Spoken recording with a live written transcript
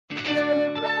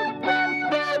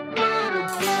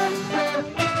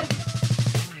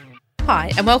Hi,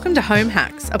 and welcome to Home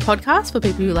Hacks, a podcast for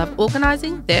people who love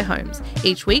organising their homes.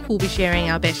 Each week, we'll be sharing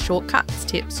our best shortcuts,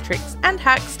 tips, tricks, and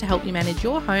hacks to help you manage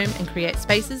your home and create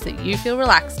spaces that you feel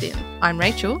relaxed in. I'm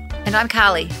Rachel. And I'm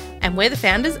Carly. And we're the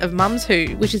founders of Mums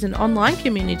Who, which is an online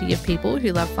community of people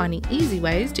who love finding easy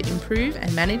ways to improve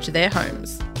and manage their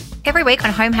homes. Every week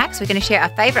on Home Hacks, we're going to share our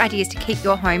favourite ideas to keep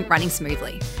your home running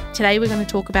smoothly. Today, we're going to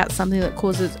talk about something that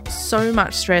causes so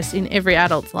much stress in every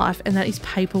adult's life, and that is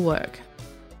paperwork.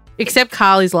 Except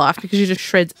Carly's life, because she just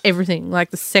shreds everything like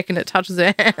the second it touches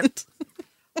her hand.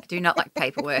 I do not like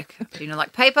paperwork. I do not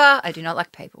like paper. I do not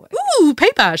like paperwork. Ooh,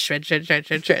 paper. Shred, shred, shred,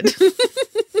 shred, shred.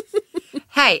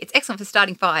 Hey, it's excellent for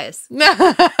starting fires. Do a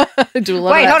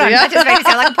lot Wait, of that, hold on. do ya? That just made me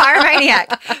sound like a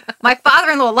pyromaniac. My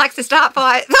father-in-law likes to start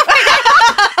fires.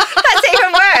 That's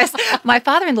even worse. My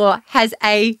father-in-law has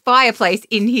a fireplace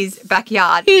in his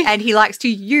backyard and he likes to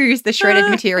use the shredded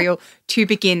material to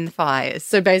begin fires.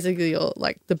 So basically, you're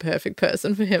like the perfect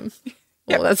person for him.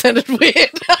 Oh, that sounded weird.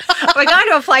 We're going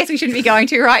to a place we shouldn't be going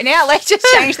to right now. Let's just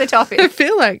change the topic. I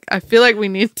feel like we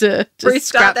need to just Restart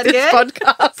scrap that this again?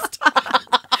 podcast.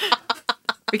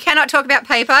 We cannot talk about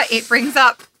paper. It brings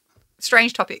up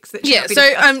strange topics that should Yeah, not be so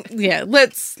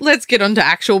discussed. let's get on to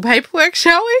actual paperwork,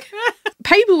 shall we?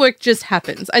 Paperwork just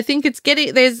happens. I think it's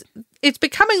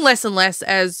becoming less and less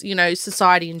as, you know,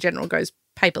 society in general goes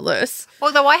paperless.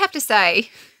 Although I have to say,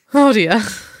 Oh dear.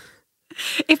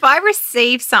 if I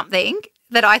receive something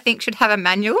that I think should have a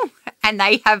manual and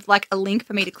they have like a link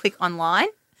for me to click online,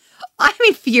 I'm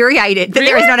infuriated that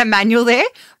there is not a manual there,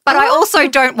 but I also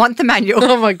don't want the manual.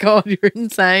 Oh my God, you're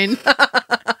insane.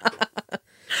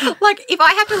 Like if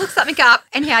I have to look something up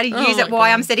and how to use my it while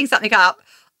God. I'm setting something up,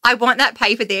 I want that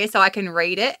paper there so I can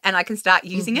read it and I can start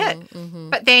using it.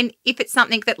 But then if it's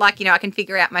something that like, you know, I can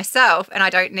figure out myself and I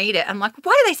don't need it, I'm like,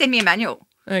 why do they send me a manual?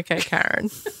 Okay, Karen,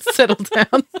 settle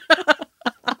down.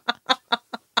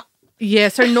 Yeah,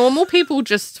 so normal people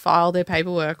just file their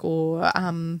paperwork or,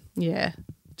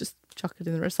 just chuck it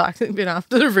in the recycling bin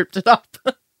after they've ripped it up.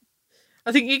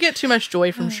 I think you get too much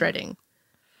joy from shredding.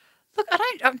 Look,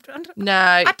 I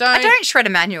don't. shred a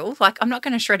manual. Like, I'm not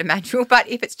going to shred a manual, but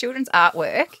if it's children's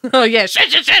artwork, Oh, yeah,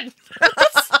 shred.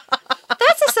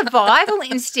 that's a survival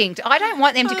instinct. I don't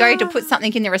want them to go to put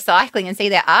something in the recycling and see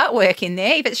their artwork in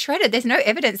there. If it's shredded, there's no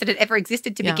evidence that it ever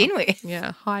existed to begin with.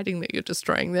 Yeah, hiding that you're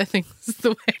destroying their things is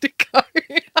the way to go.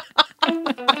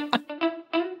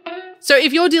 So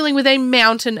if you're dealing with a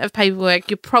mountain of paperwork,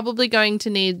 you're probably going to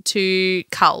need to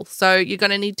cull. So you're going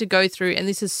to need to go through, and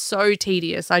this is so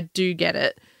tedious, I do get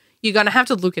it. You're going to have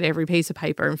to look at every piece of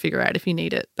paper and figure out if you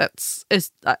need it. That's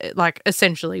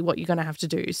essentially what you're going to have to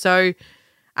do. So,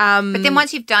 But then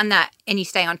once you've done that and you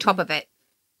stay on top of it,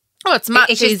 it's much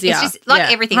easier. It's just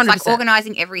like everything. It's like 100%.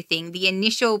 organising everything. The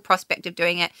initial prospect of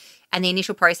doing it and the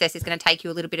initial process is going to take you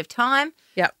a little bit of time.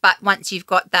 Yep. But once you've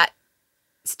got that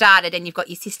started and you've got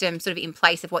your system sort of in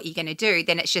place of what you're going to do,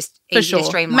 then it's just For easy to sure.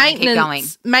 streamline and keep going.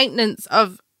 Maintenance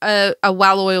of a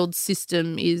well-oiled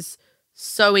system is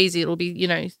so easy. It'll be, you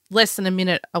know, less than a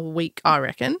minute a week, I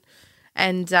reckon.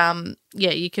 And,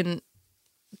 you can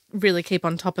really keep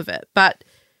on top of it. But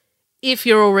if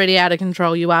you're already out of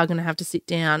control, you are going to have to sit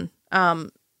down. And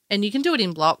you can do it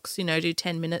in blocks, you know, do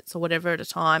 10 minutes or whatever at a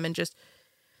time and just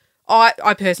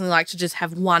I personally like to just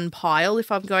have one pile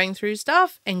if I'm going through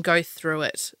stuff and go through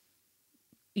it,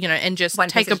 you know, and just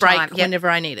take a break whenever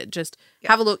I need it. Just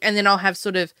have a look, and then I'll have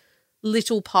sort of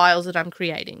little piles that I'm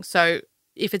creating. So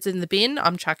if it's in the bin,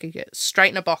 I'm chucking it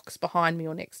straight in a box behind me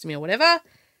or next to me or whatever.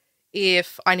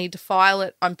 If I need to file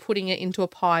it, I'm putting it into a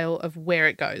pile of where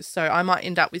it goes. So I might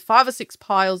end up with 5 or 6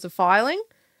 piles of filing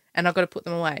and I've got to put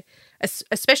them away,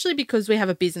 especially because we have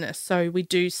a business. So we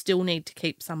do still need to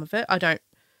keep some of it. I don't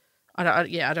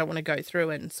want to go through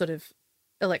and sort of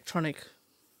electronically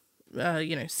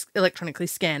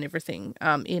scan everything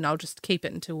in. I'll just keep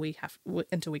it until we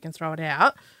can throw it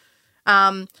out.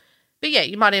 But yeah,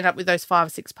 you might end up with those 5 or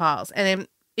 6 piles. And then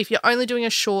if you're only doing a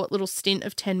short little stint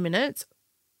of 10 minutes,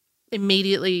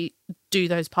 immediately do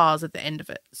those piles at the end of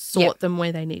it. Sort them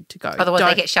where they need to go. Otherwise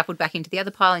they get shuffled back into the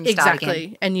other pile and you start again.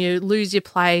 Exactly. And you lose your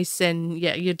place and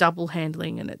you're double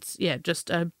handling and it's just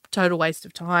a total waste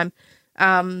of time.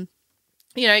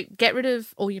 Get rid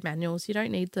of all your manuals. You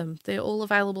don't need them. They're all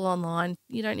available online.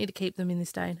 You don't need to keep them in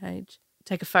this day and age.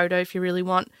 Take a photo if you really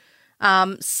want.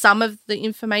 Some of the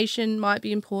information might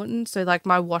be important. So like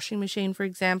my washing machine, for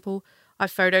example, I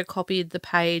photocopied the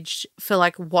page for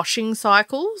like washing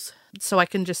cycles so I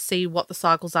can just see what the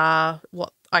cycles are,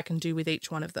 what I can do with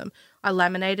each one of them. I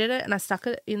laminated it and I stuck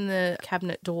it in the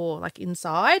cabinet door, like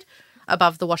inside.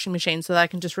 above the washing machine so that I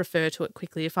can just refer to it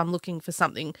quickly. If I'm looking for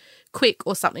something quick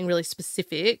or something really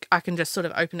specific, I can just sort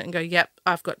of open it and go, yep,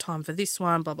 I've got time for this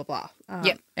one, blah, blah, blah.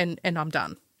 And I'm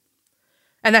done.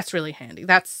 And that's really handy.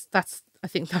 That's I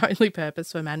think the only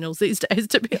purpose for manuals these days,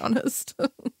 to be honest.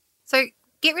 So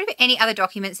get rid of any other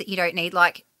documents that you don't need,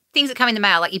 like things that come in the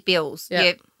mail, like your bills,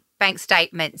 your bank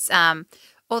statements,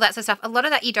 all that sort of stuff. A lot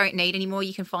of that you don't need anymore.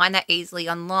 You can find that easily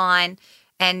online,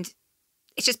 and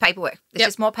it's just paperwork. There's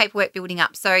just more paperwork building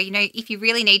up. So, you know, if you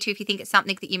really need to, if you think it's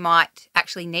something that you might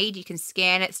actually need, you can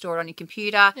scan it, store it on your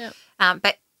computer.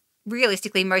 But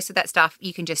realistically, most of that stuff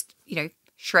you can just, you know,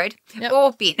 shred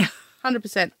or bin.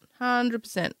 100%.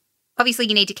 100%. Obviously,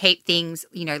 you need to keep things,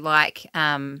 you know, like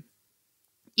don't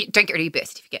get rid of your birth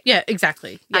certificate. Yeah,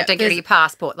 exactly. Don't get rid of your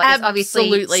passport. Like, there's obviously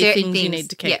absolutely certain things you need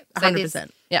to keep. So 100%.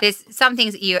 There's some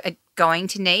things that you are going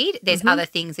to need. There's other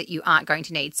things that you aren't going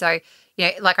to need. So, you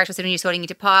know, like Rachel said, when you're sorting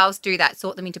into piles, do that.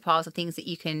 Sort them into piles of things that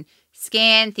you can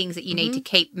scan, things that you need to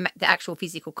keep the actual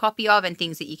physical copy of, and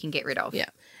things that you can get rid of. Yeah.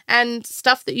 And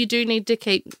stuff that you do need to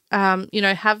keep, you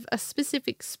know, have a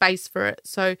specific space for it.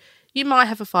 So you might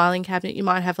have a filing cabinet. You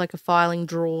might have like a filing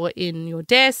drawer in your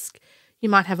desk. You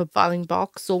might have a filing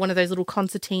box or one of those little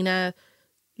concertina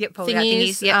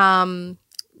thingies,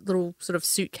 little sort of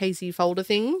suitcasey folder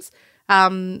things.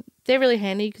 They're really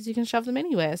handy because you can shove them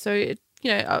anywhere. So,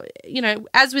 you know,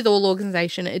 as with all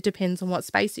organisation, it depends on what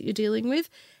space that you're dealing with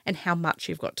and how much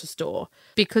you've got to store.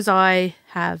 Because I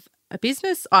have a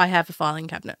business, I have a filing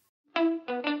cabinet.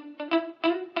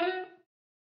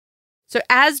 So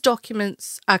as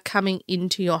documents are coming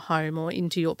into your home or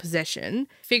into your possession,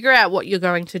 figure out what you're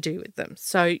going to do with them.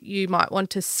 So you might want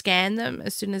to scan them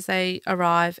as soon as they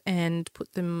arrive and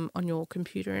put them on your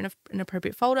computer in an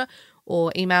appropriate folder,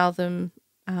 or email them,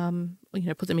 you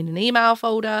know, put them in an email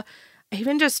folder.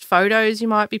 Even just photos you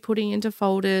might be putting into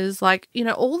folders, like, you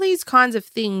know, all these kinds of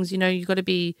things, you know, you've got to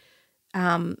be,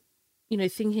 you know,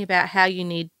 thinking about how you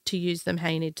need to use them, how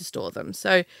you need to store them.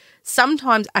 So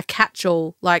sometimes a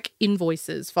catch-all like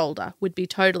invoices folder would be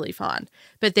totally fine.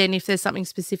 But then if there's something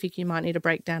specific, you might need to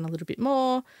break down a little bit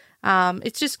more.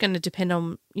 It's just going to depend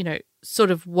on, you know,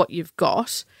 sort of what you've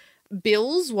got.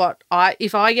 Bills,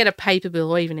 if I get a paper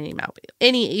bill or even an email bill,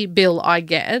 any bill I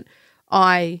get,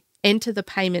 I enter the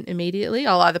payment immediately.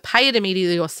 I'll either pay it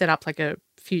immediately or set up like a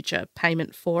future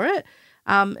payment for it.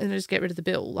 And then just get rid of the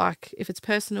bill. Like if it's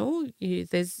personal,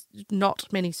 there's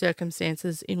not many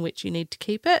circumstances in which you need to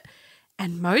keep it.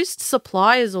 And most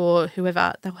suppliers or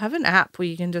whoever, they'll have an app where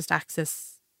you can just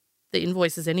access the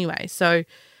invoices anyway. So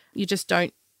you just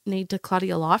don't need to clutter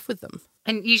your life with them.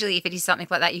 And usually if it is something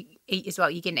like that,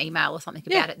 you get an email or something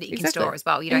about it that you can store as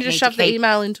well. You don't just need shove to keep the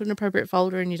email into an appropriate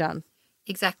folder and you're done.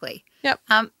 Exactly. Yep.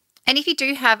 And if you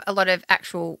do have a lot of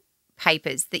actual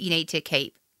papers that you need to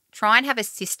keep, try and have a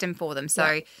system for them.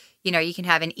 So, you know, you can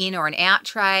have an in or an out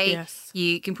tray. Yes.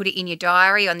 You can put it in your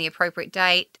diary on the appropriate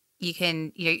date. You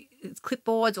can, you know,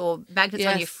 clipboards or magnets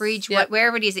on your fridge,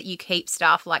 wherever it is that you keep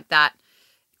stuff like that,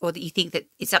 or that you think that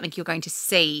it's something you're going to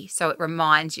see, so it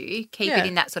reminds you, keep it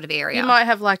in that sort of area. You might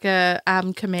have like a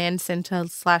command center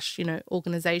 / you know,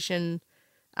 organization,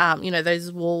 you know,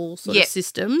 those wall sort of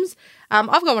systems.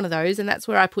 I've got one of those, and that's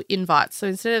where I put invites. So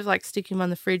instead of like sticking them on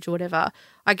the fridge or whatever,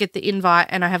 I get the invite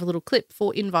and I have a little clip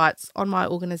for invites on my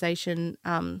organization.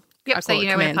 So you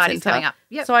know when a party's coming up.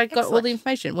 So I got all the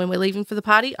information. When we're leaving for the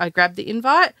party, I grab the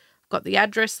invite, got the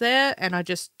address there, and I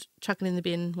just chuck it in the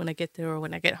bin when I get there or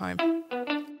when I get home.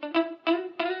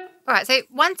 All right, so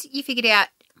once you figured out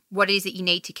what it is that you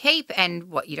need to keep and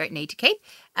what you don't need to keep,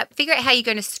 figure out how you're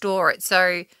going to store it.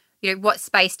 So, you know, what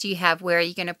space do you have? Where are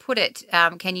you going to put it?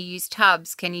 Can you use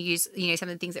tubs? Can you use, you know, some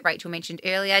of the things that Rachel mentioned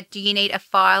earlier? Do you need a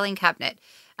filing cabinet?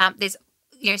 There's,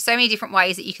 you know, so many different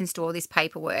ways that you can store this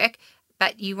paperwork,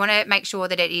 but you want to make sure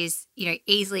that it is, you know,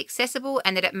 easily accessible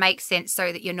and that it makes sense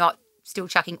so that you're not still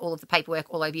chucking all of the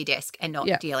paperwork all over your desk and not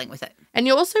dealing with it. And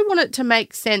you also want it to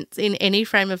make sense in any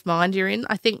frame of mind you're in.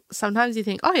 I think sometimes you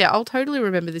think, oh yeah, I'll totally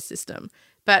remember this system,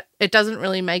 but it doesn't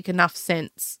really make enough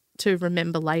sense to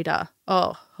remember later.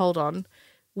 Oh, hold on.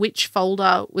 Which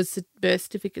folder was the birth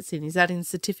certificates in? Is that in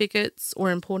certificates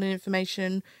or important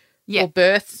information or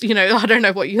births? You know, I don't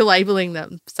know what you're labeling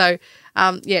them. So,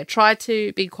 try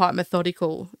to be quite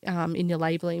methodical in your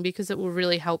labeling, because it will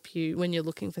really help you when you're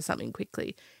looking for something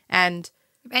quickly. And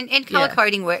colour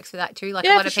coding works for that too. Like a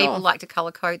lot of people like to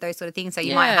colour code those sort of things. So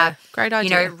you might have, great idea.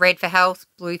 You know, red for health,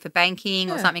 blue for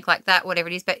banking or something like that, whatever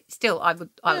it is. But still, I would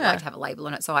like to have a label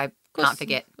on it so I can't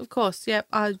forget. Of course, yeah.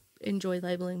 I enjoy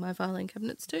labelling my filing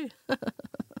cabinets too.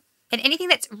 And anything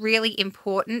that's really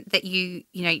important that you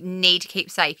know, need to keep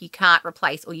safe, you can't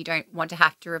replace or you don't want to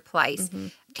have to replace,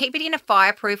 keep it in a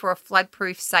fireproof or a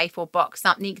floodproof safe or box,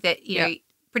 something that, you know,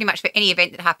 pretty much for any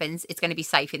event that happens, it's going to be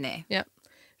safe in there. Yeah.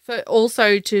 For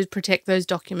also to protect those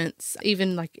documents,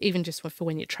 even just for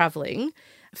when you're traveling,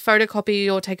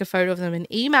 photocopy or take a photo of them and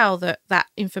email that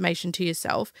information to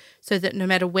yourself so that no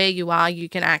matter where you are, you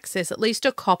can access at least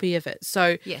a copy of it.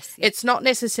 So it's not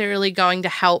necessarily going to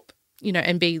help, you know,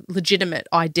 and be legitimate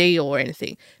ID or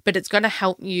anything, but it's going to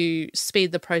help you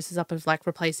speed the process up of like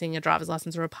replacing a driver's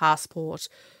license or a passport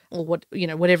or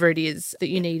whatever it is that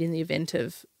you need in the event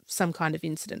of some kind of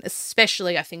incident,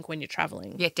 especially I think when you're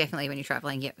traveling. Yeah, definitely when you're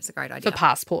traveling. Yep, it's a great idea. For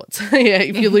passports.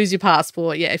 If you lose your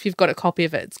passport, if you've got a copy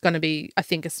of it, it's going to be, I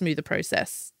think, a smoother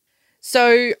process.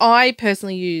 So I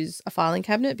personally use a filing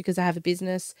cabinet because I have a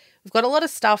business. We've got a lot of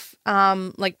stuff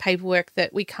like paperwork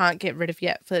that we can't get rid of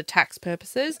yet for tax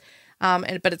purposes.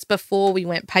 But it's before we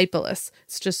went paperless.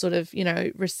 It's just sort of, you know,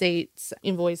 receipts,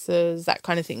 invoices, that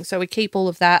kind of thing. So we keep all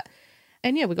of that.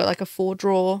 And we've got like a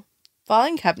 4-drawer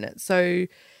filing cabinet. So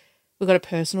we've got a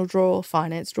personal drawer,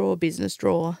 finance drawer, business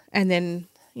drawer, and then,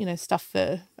 you know, stuff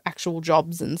for actual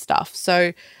jobs and stuff.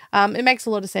 So it makes a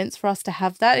lot of sense for us to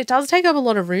have that. It does take up a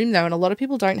lot of room though, and a lot of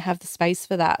people don't have the space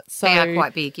for that. So they are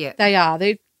quite big, yeah. They are.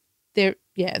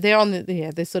 They're on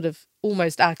they're sort of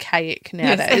almost archaic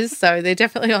nowadays. Yes. So they're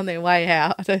definitely on their way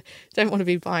out. I don't want to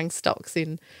be buying stocks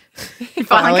in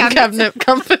filing cabinet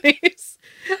companies.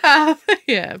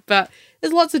 But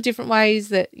there's lots of different ways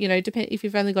that, you know, depend if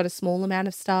you've only got a small amount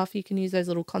of stuff, you can use those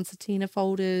little concertina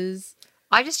folders.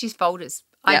 I just use folders.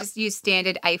 I just use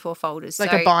standard A4 folders.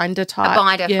 Like a binder type. A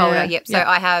binder folder, yep. So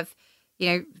I have, you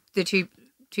know, the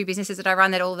two businesses that I run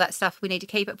that all of that stuff we need to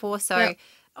keep it for. So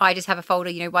I just have a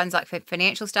folder, you know, one's like for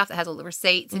financial stuff that has all the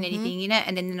receipts and anything in it.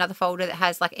 And then another folder that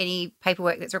has like any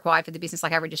paperwork that's required for the business,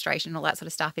 like our registration and all that sort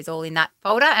of stuff is all in that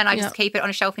folder. And I just keep it on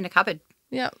a shelf in a cupboard.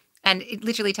 Yeah. And it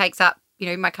literally takes up, you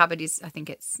know, my cupboard is, I think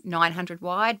it's 900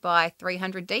 wide by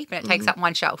 300 deep, and it takes up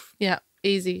one shelf. Yeah,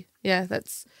 easy. Yeah,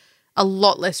 that's a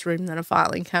lot less room than a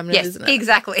filing cabinet, isn't it? Yes,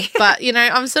 exactly. But, you know,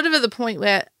 I'm sort of at the point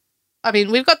where, I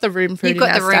mean, we've got the room for it in our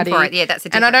study. You've got the room for it, yeah, that's a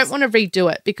difference. And I don't want to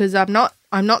redo it because I'm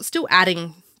not still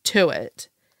adding to it.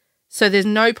 So there's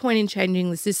no point in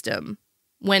changing the system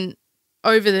when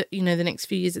over the, you know, the next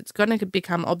few years it's going to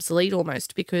become obsolete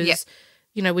almost because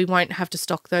you know, we won't have to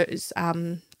stock those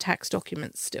tax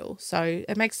documents still. So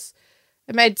it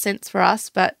made sense for us.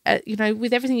 But, you know,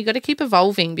 with everything, you've got to keep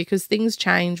evolving because things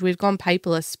change. We've gone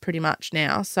paperless pretty much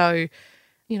now. So,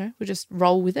 you know, we'll just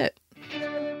roll with it.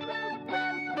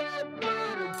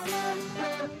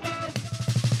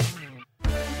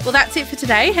 Well, that's it for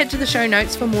today. Head to the show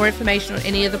notes for more information on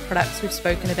any of the products we've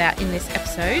spoken about in this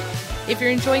episode. If you're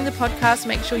enjoying the podcast,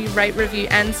 make sure you rate, review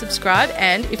and subscribe.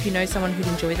 And if you know someone who'd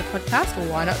enjoy the podcast,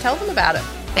 well, why not tell them about it?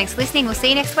 Thanks for listening. We'll see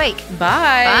you next week.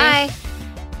 Bye. Bye.